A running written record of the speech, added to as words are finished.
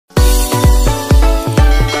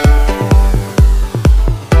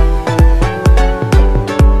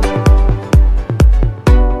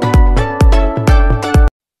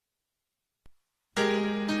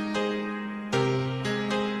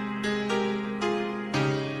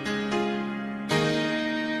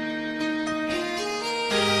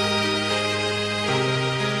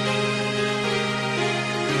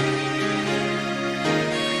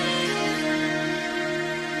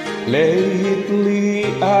Lately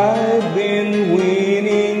I've been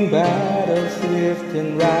winning battles left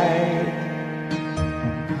and right,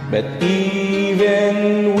 but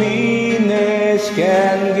even winners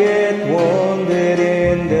can get wounded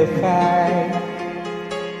in the fight.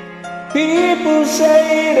 People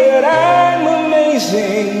say that I'm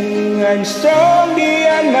amazing, I'm strong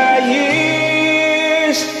beyond my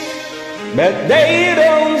years, but they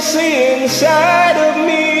don't see inside of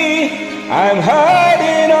me. I'm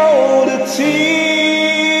hiding all the tears.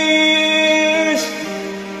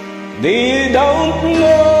 They don't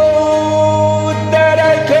know that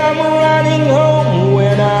I come running home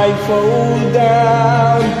when I fall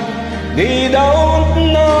down. They don't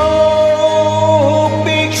know who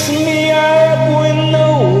picks me up when no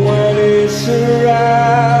one is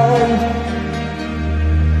around.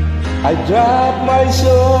 I drop my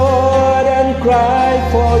sword and cry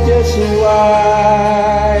for just a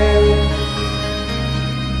while,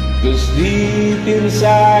 'cause deep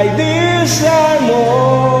inside this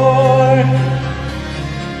armor,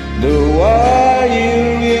 the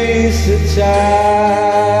warrior is a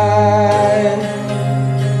child.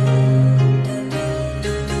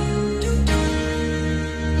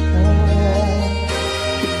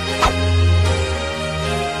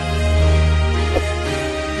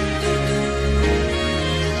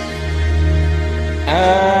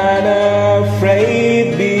 Unafraid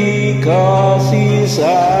because his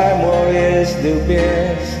armor is the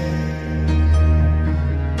best,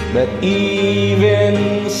 but even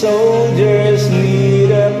soldiers need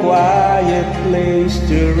a quiet place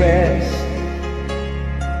to rest.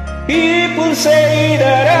 People say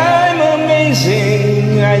that I'm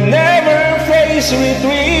amazing, I never face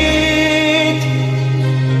retreat,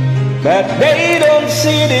 but they don't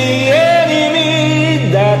see the enemy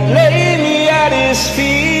that lay me at his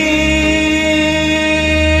feet.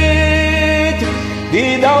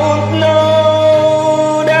 They don't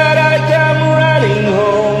know that I come running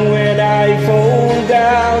home when I fall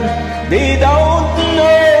down. They don't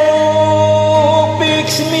know who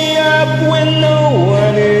picks me up when no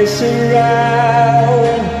one is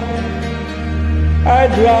around. I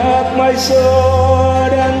drop my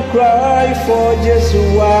sword and cry for just a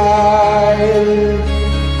while,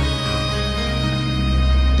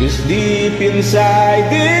 'cause deep inside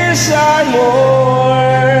this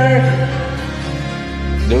armor,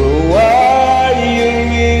 the warrior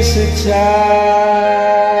is a child.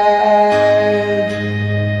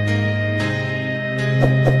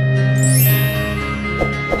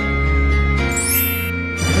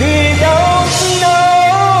 They don't know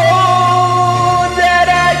that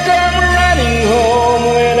I come running home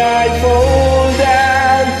when I fall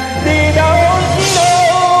down. They don't know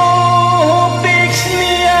who picks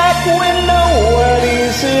me up when no one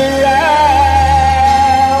is around.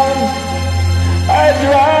 I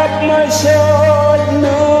drop my sword,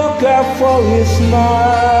 look up for his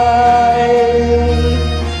smile,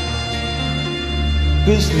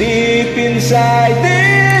 'cause deep inside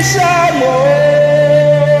this armor,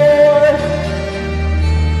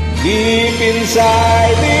 deep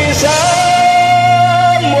inside this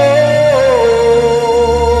armor,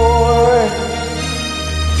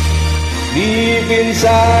 deep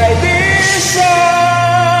inside this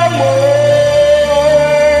armor,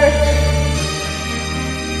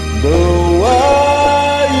 the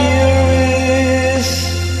warrior is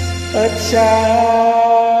a child.